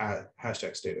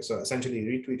hashtag status. So essentially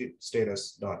retweeted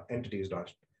status dot entities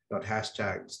dot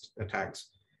hashtags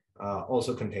tags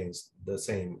also contains the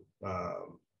same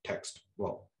text.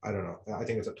 Well, I don't know. I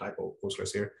think it's a typo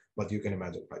Postgres here, but you can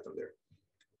imagine Python there.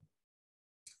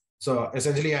 So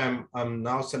essentially I'm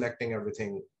now selecting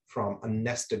everything from a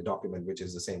nested document, which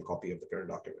is the same copy of the parent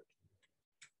document.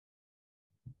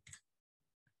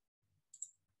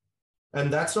 And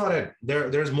that's not it.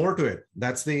 There's more to it.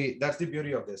 That's the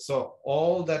beauty of this. So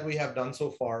all that we have done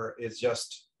so far is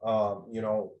just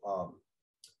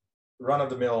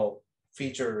run-of-the-mill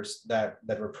features that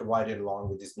were provided along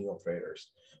with these new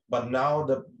operators. But now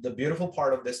the beautiful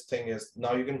part of this thing is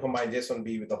now you can combine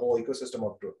JSONB with the whole ecosystem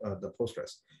of the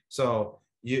Postgres. So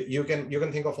you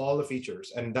can think of all the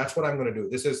features, and that's what I'm going to do.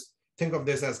 Think of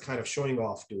this as kind of showing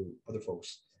off to other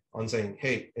folks on saying,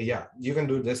 hey, yeah, you can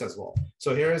do this as well.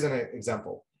 So here is an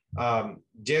example,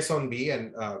 JSONB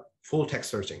and full text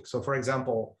searching. So for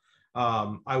example,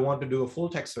 I want to do a full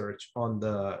text search on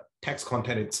the text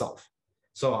content itself.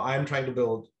 So I'm trying to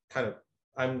build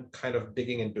I'm kind of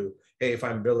digging into, hey, if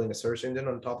I'm building a search engine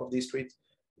on top of these tweets,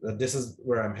 this is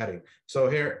where I'm heading. So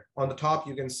here on the top,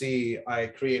 you can see I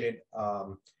created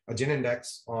a gin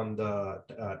index on the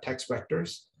text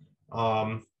vectors.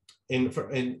 In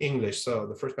English, so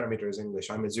the first parameter is English.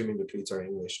 I'm assuming the tweets are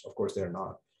English. Of course, they're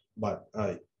not. But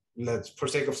for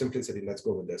sake of simplicity, let's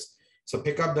go with this. So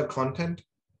pick up the content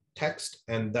text,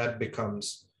 and that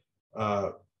becomes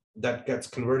that gets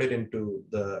converted into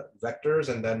the vectors,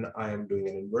 and then I am doing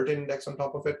an inverted index on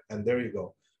top of it. And there you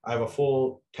go. I have a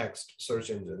full text search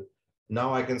engine.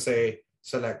 Now I can say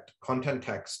select content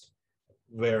text,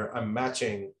 where I'm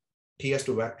matching TS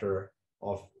to vector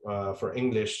of for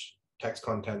English text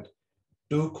content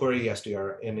to query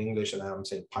STR in English, and I'm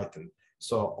saying Python.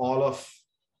 So all of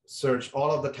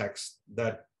the text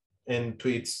that in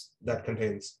tweets that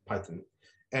contains Python.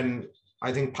 And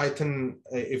I think Python,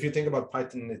 if you think about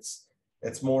Python,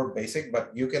 It's more basic,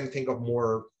 but you can think of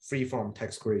more free-form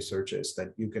text query searches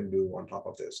that you can do on top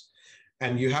of this.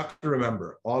 And you have to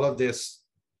remember, all of this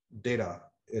data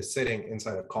is sitting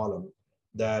inside a column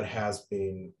that has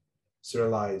been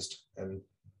serialized and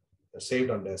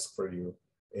saved on disk for you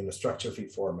in a structure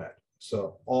feed format.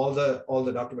 So all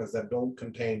the documents that don't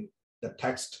contain the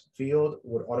text field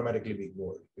would automatically be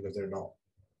ignored because they're not.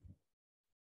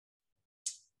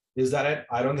 Is that it?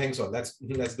 I don't think so. Let's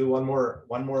do one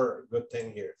more good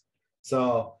thing here.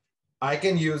 So I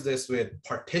can use this with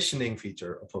partitioning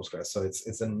feature of Postgres. So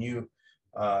it's a new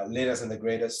latest and the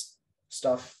greatest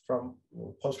stuff from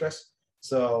Postgres.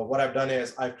 So what I've done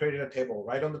is I've created a table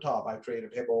right on the top. I've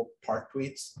created a table part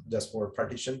tweets just for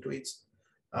partition tweets,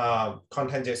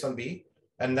 content JSONB,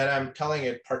 and then I'm telling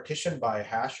it partition by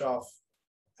hash of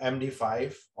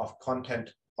MD5 of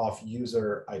content of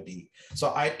user ID.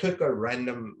 So I took a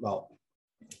random, well,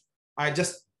 I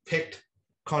just picked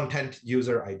content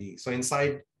user ID. So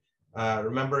inside,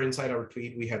 remember inside our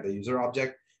tweet, we had the user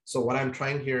object. So what I'm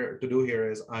trying to do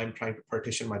here is I'm trying to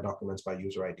partition my documents by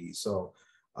user ID. So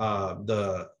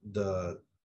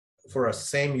for a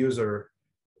same user,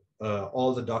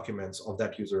 all the documents of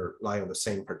that user lie on the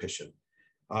same partition.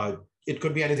 It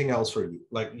could be anything else for you.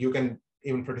 Like you can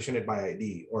even partition it by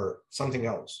ID or something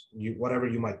else, whatever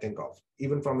you might think of,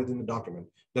 even from within the document,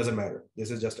 doesn't matter. This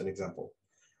is just an example.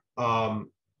 And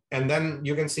then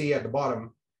you can see at the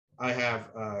bottom, I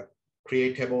have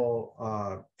create table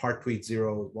part tweet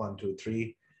 0, 1, 2,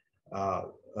 3.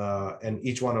 And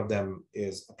each one of them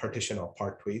is a partition of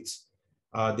part tweets.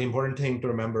 The important thing to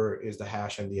remember is the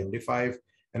hash and the MD5.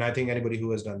 And I think anybody who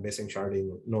has done basic sharding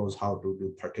knows how to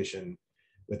do partition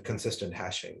with consistent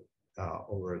hashing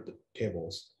over the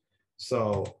tables.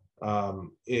 So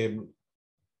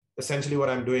essentially what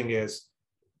I'm doing is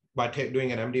by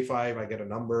doing an MD5, I get a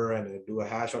number and I do a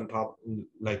hash on top.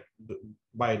 Like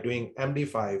by doing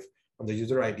MD5 on the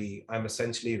user ID, I'm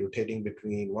essentially rotating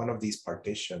between one of these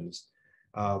partitions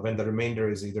when the remainder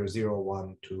is either 0,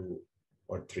 1, 2,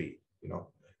 or 3, you know.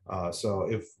 So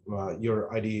if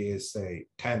your ID is say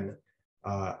 10,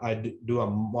 I do a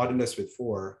modulus with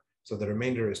 4, so the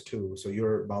remainder is 2. So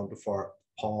you're bound to fall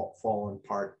on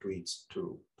part tweets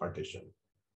to partition.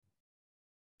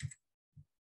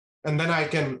 And then I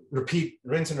can repeat,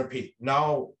 rinse and repeat.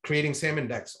 Now creating same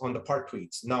index on the part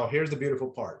tweets. Now here's the beautiful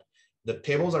part. The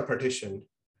tables are partitioned.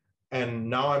 And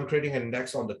now I'm creating an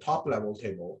index on the top level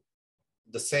table,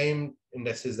 the same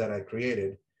indexes that I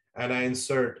created, and I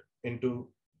insert into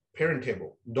parent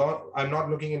table. I'm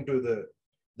not looking into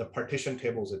the partition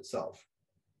tables itself.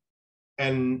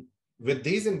 And with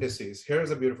these indices, here's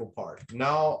a beautiful part.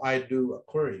 Now I do a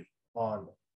query on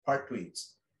part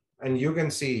tweets. And you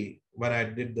can see when I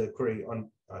did the query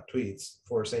on tweets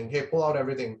for saying, hey, pull out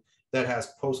everything that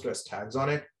has Postgres tags on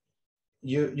it.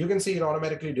 You can see it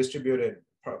automatically distributed,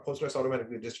 Postgres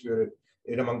automatically distributed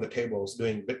it among the tables,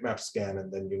 doing bitmap scan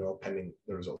and then, you know, appending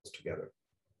the results together.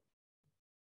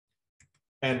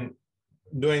 And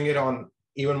doing it on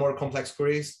even more complex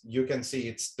queries, you can see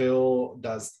it still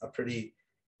does a pretty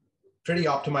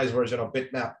optimized version of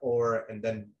bitmap and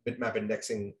then bitmap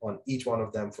indexing on each one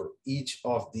of them for each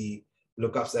of the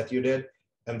lookups that you did.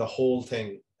 And the whole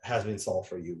thing has been solved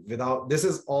for you. This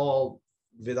is all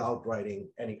without writing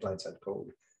any client-side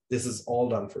code. This is all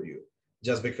done for you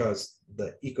just because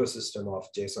the ecosystem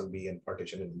of JSONB and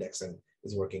partition indexing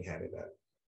is working hand in hand.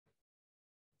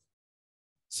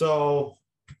 So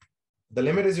the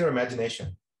limit is your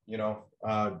imagination, you know.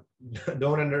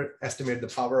 Don't underestimate the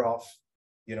power of,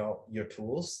 you know, your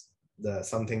tools,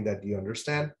 something that you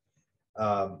understand,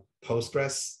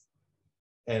 Postgres,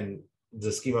 and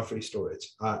the schema-free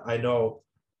storage. I know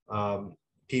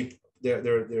people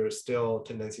there's still a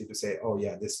tendency to say, oh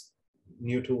yeah, this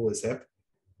new tool is hip,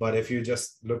 but if you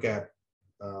just look at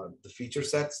the feature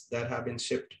sets that have been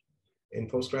shipped in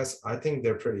Postgres, I think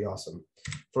they're pretty awesome.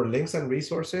 For links and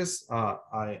resources,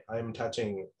 I'm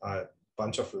attaching a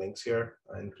bunch of links here,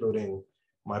 including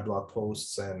my blog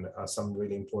posts and some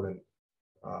really important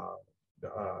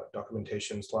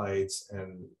documentation slides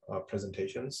and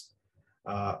presentations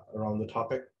around the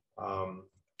topic.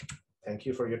 Thank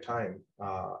you for your time.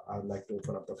 I would like to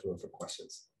open up the floor for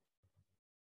questions.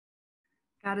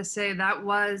 Gotta say, that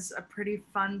was a pretty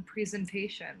fun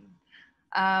presentation.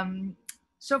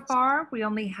 So far, we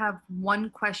only have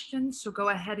one question, so go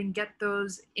ahead and get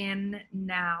those in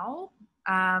now.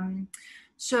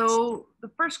 So the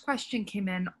first question came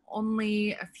in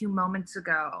only a few moments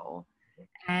ago,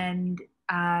 and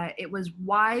it was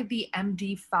why the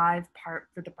MD5 part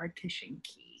for the partition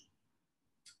key?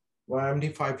 Why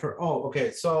MD5 for, oh,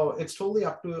 okay. So it's totally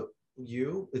up to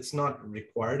you. It's not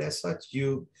required as such.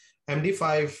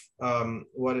 MD5,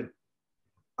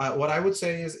 what I would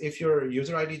say is if your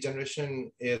user ID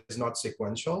generation is not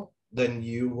sequential, then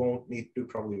you won't need to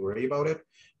probably worry about it.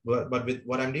 But with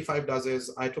what MD5 does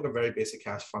is I took a very basic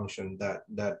hash function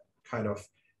that kind of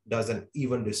does an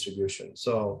even distribution.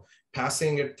 So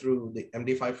passing it through the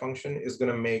MD5 function is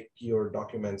going to make your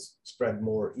documents spread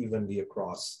more evenly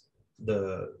across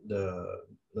the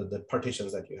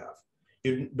partitions that you have.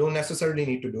 You don't necessarily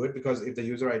need to do it because if the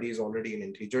user ID is already an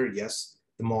integer, yes,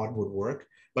 the mod would work.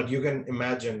 But you can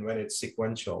imagine when it's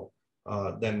sequential,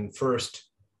 then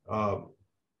first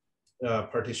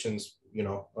partitions,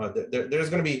 there's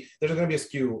going to be a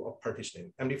skew of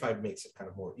partitioning. MD5 makes it kind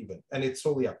of more even, and it's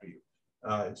totally up to you.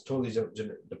 It's totally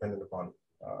dependent upon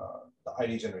the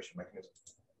ID generation mechanism.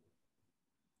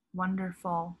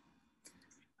 Wonderful.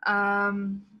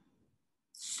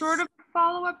 Sort of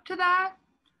follow up to that.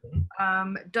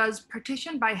 Does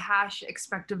partition by hash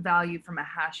expect a value from a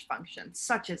hash function,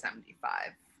 such as MD5?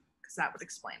 Because that would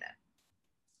explain it.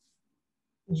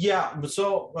 Yeah,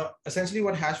 so essentially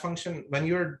what hash function,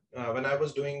 when I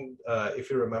was doing, if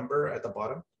you remember at the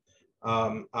bottom,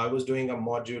 I was doing a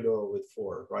modulo with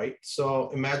 4, right? So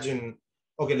imagine,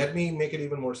 okay, let me make it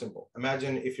even more simple.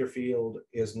 Imagine if your field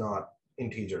is not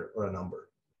integer or a number.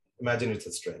 Imagine it's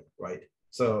a string, right?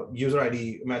 So user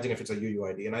ID, imagine if it's a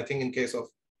UUID. And I think in case of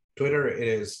Twitter, it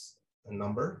is a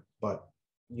number, but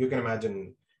you can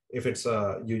imagine if it's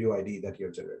a UUID that you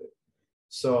have generated.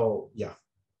 So yeah,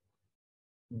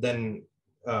 then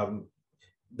the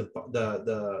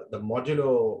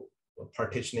modulo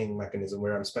partitioning mechanism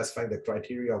where I'm specifying the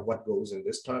criteria of what goes in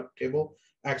this table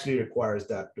actually requires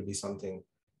that to be something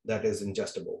that is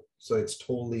ingestible. So it's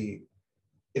totally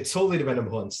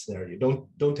dependent on scenario.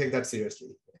 Don't take that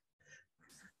seriously.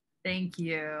 Thank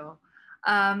you.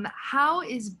 How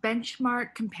is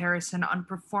benchmark comparison on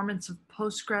performance of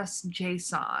Postgres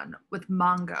JSON with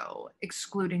Mongo,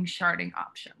 excluding sharding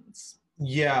options?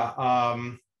 Yeah,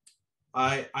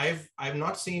 I've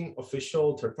not seen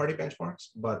official third-party benchmarks,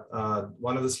 but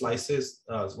one of the slides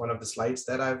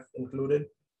that I've included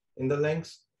in the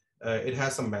links, it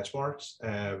has some benchmarks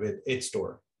with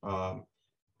HSTORE,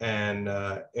 and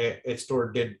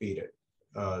HSTORE did beat it.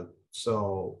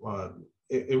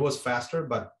 It was faster,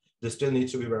 but this still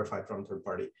needs to be verified from third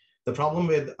party. The problem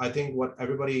with, I think what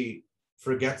everybody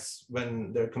forgets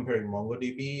when they're comparing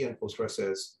MongoDB and Postgres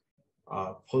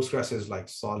is like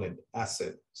solid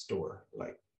asset store.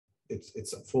 Like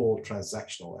it's a full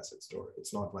transactional asset store.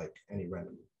 It's not like any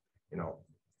random,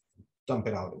 dump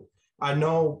it out. I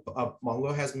know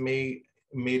Mongo has made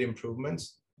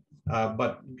improvements,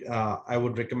 but I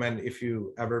would recommend if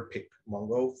you ever pick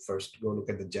Mongo, first go look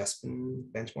at the JSON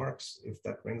benchmarks, if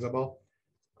that rings a bell.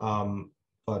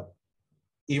 But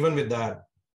even with that,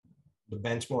 the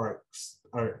benchmarks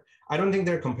I don't think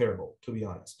they're comparable, to be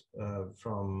honest,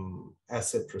 from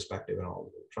asset perspective and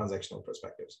all transactional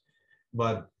perspectives.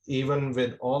 But even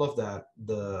with all of that,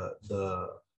 the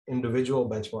individual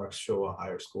benchmarks show a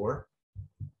higher score.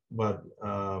 But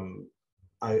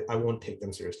I won't take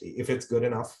them seriously. If it's good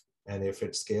enough and if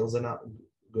it scales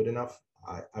good enough,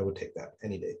 I would take that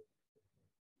any day.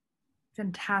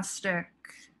 Fantastic.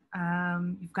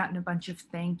 You've gotten a bunch of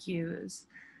thank yous.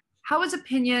 How is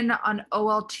opinion on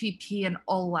OLTP and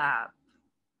OLAP?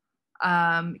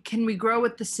 Can we grow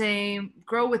with the same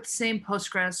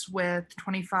Postgres with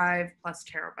 25 plus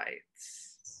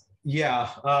terabytes? Yeah,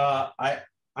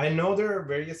 I know there are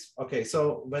various. Okay,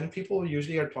 so when people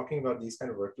usually are talking about these kind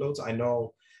of workloads, I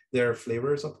know there are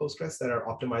flavors of Postgres that are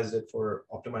optimized for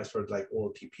like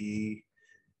OLTP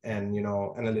and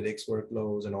analytics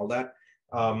workloads and all that.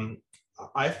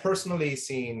 I've personally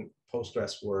seen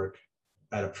Postgres work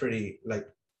at a pretty, like,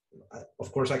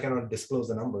 of course I cannot disclose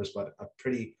the numbers, but a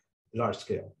pretty large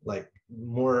scale, like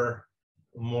more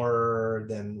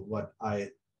than what I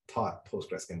thought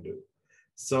Postgres can do.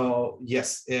 So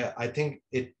yes, I think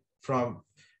from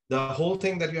the whole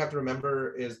thing that you have to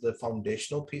remember is the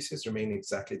foundational pieces remain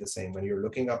exactly the same. When you're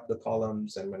looking up the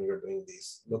columns and when you're doing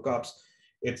these lookups,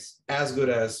 it's as good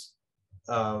as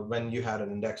when you had an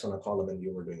index on a column and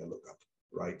you were doing a lookup,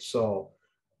 right? So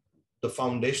the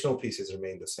foundational pieces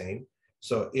remain the same.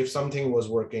 So if something was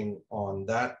working on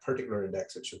that particular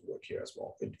index, it should work here as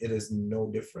well. It is no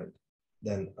different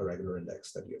than a regular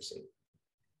index that you have seen.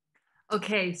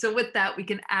 Okay, so with that, we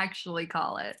can actually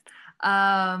call it.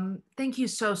 Thank you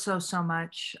so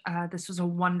much. This was a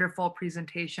wonderful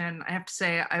presentation. I have to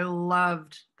say, I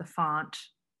loved the font.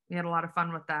 We had a lot of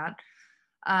fun with that.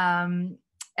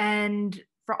 And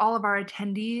for all of our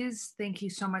attendees, thank you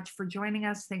so much for joining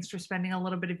us. Thanks for spending a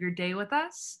little bit of your day with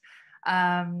us.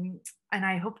 And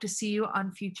I hope to see you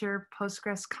on future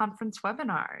Postgres conference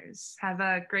webinars. Have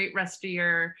a great rest of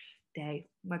your day,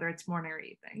 whether it's morning or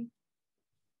evening.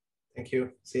 Thank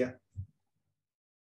you. See ya.